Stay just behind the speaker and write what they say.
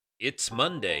It's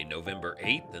Monday, November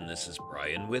 8th, and this is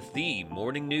Brian with the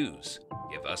Morning News.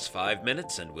 Give us 5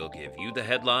 minutes and we'll give you the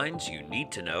headlines you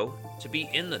need to know to be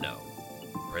in the know.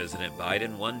 President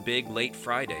Biden won big late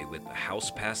Friday with the House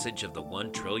passage of the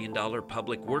 $1 trillion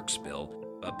public works bill,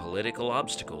 but political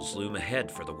obstacles loom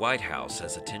ahead for the White House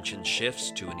as attention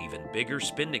shifts to an even bigger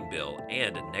spending bill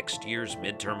and next year's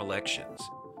midterm elections.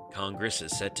 Congress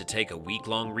is set to take a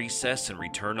week-long recess and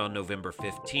return on November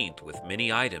 15th with many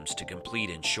items to complete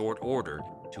in short order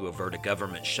to avert a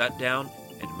government shutdown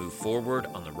and move forward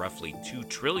on the roughly $2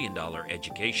 trillion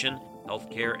education,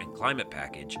 healthcare, and climate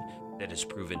package that has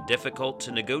proven difficult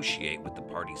to negotiate with the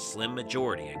party's slim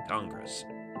majority in Congress.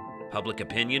 Public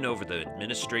opinion over the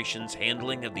administration's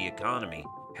handling of the economy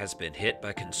has been hit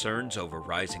by concerns over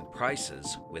rising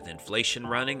prices, with inflation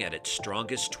running at its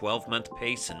strongest 12-month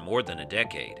pace in more than a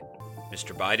decade.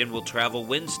 Mr. Biden will travel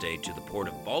Wednesday to the Port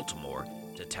of Baltimore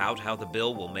to tout how the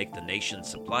bill will make the nation's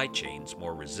supply chains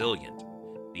more resilient.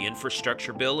 The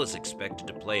infrastructure bill is expected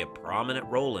to play a prominent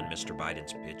role in Mr.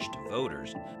 Biden's pitch to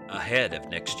voters ahead of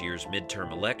next year's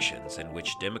midterm elections, in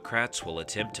which Democrats will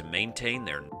attempt to maintain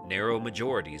their narrow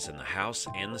majorities in the House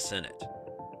and the Senate.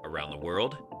 Around the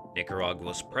world,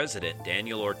 Nicaragua's President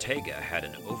Daniel Ortega had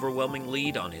an overwhelming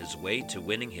lead on his way to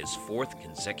winning his fourth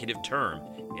consecutive term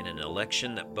in an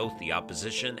election that both the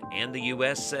opposition and the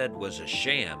U.S. said was a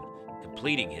sham,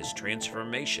 completing his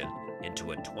transformation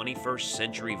into a 21st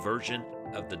century version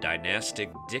of the dynastic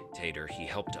dictator he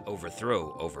helped to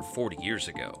overthrow over 40 years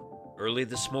ago. Early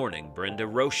this morning, Brenda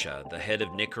Rocha, the head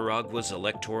of Nicaragua's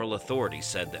electoral authority,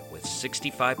 said that with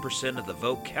 65% of the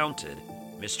vote counted,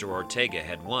 Mr. Ortega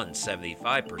had won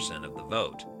 75% of the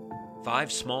vote.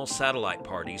 5 small satellite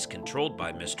parties controlled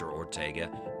by Mr. Ortega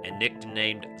and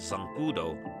nicknamed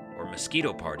Zancudo or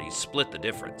Mosquito parties split the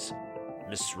difference.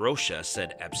 Ms. Rocha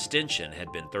said abstention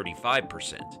had been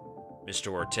 35%.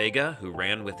 Mr. Ortega, who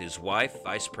ran with his wife,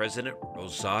 Vice President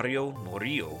Rosario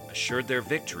Murillo, assured their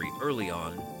victory early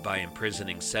on by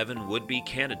imprisoning 7 would-be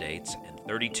candidates and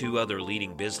 32 other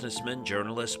leading businessmen,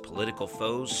 journalists, political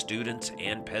foes, students,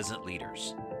 and peasant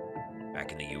leaders.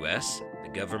 Back in the U.S., the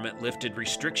government lifted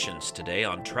restrictions today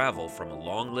on travel from a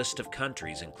long list of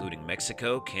countries including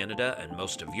Mexico, Canada, and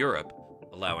most of Europe,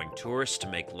 allowing tourists to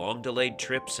make long-delayed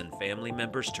trips and family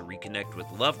members to reconnect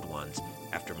with loved ones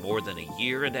after more than a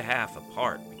year and a half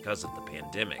apart because of the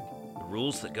pandemic. The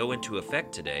rules that go into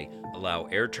effect today allow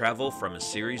air travel from a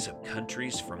series of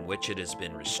countries from which it has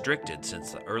been restricted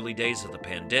since the early days of the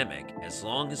pandemic, as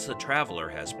long as the traveler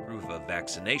has proof of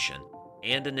vaccination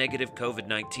and a negative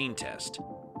COVID-19 test.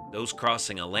 Those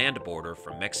crossing a land border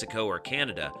from Mexico or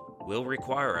Canada will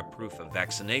require a proof of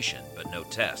vaccination, but no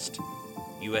test.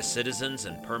 U.S. citizens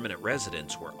and permanent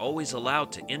residents were always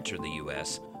allowed to enter the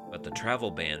U.S., but the travel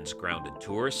bans grounded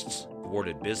tourists,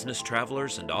 thwarted business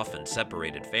travelers, and often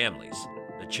separated families.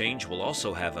 The change will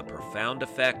also have a profound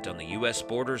effect on the U.S.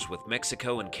 borders with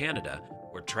Mexico and Canada,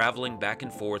 where traveling back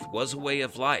and forth was a way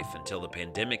of life until the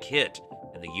pandemic hit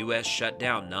and the U.S. shut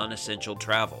down non-essential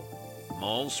travel.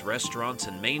 Malls, restaurants,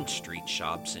 and Main Street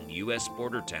shops in U.S.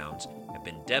 border towns have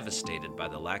been devastated by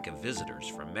the lack of visitors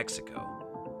from Mexico.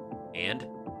 And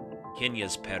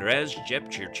Kenya's Perez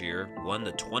Jepchirchir won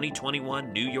the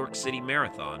 2021 New York City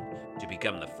Marathon to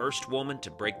become the first woman to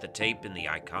break the tape in the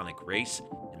iconic race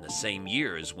in the same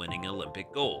year as winning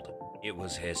Olympic gold. It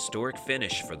was a historic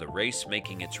finish for the race,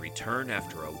 making its return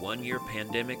after a 1-year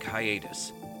pandemic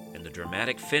hiatus, and the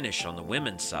dramatic finish on the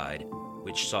women's side,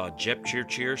 which saw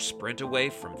Jepchirchir sprint away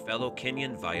from fellow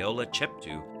Kenyan Viola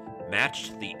Cheptu,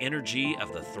 matched the energy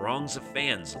of the throngs of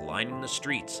fans lining the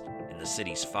streets in the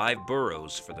city's 5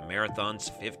 boroughs for the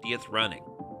marathon's 50th running.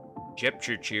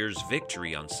 Jepchirchir's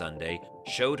victory on Sunday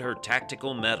showed her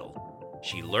tactical mettle.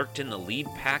 She lurked in the lead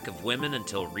pack of women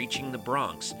until reaching the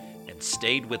Bronx and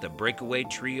stayed with a breakaway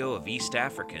trio of East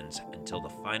Africans until the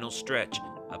final stretch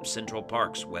up Central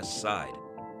Park's west side.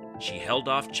 She held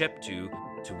off Cheptu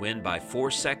to win by 4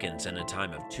 seconds in a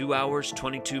time of 2 hours,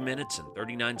 22 minutes, and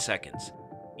 39 seconds.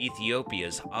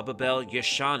 Ethiopia's Ababel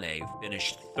Yeshane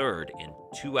finished third in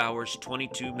 2 hours,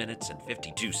 22 minutes, and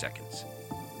 52 seconds.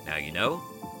 Now you know,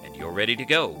 and you're ready to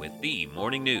go with the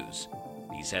morning news.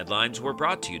 These headlines were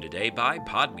brought to you today by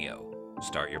Podmeo.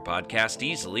 Start your podcast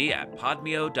easily at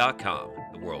podmeo.com,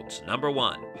 the world's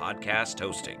 #1 podcast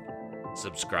hosting.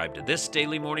 Subscribe to this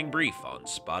daily morning brief on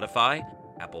Spotify,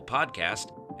 Apple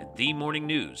Podcast, and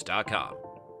themorningnews.com.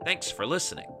 Thanks for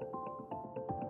listening.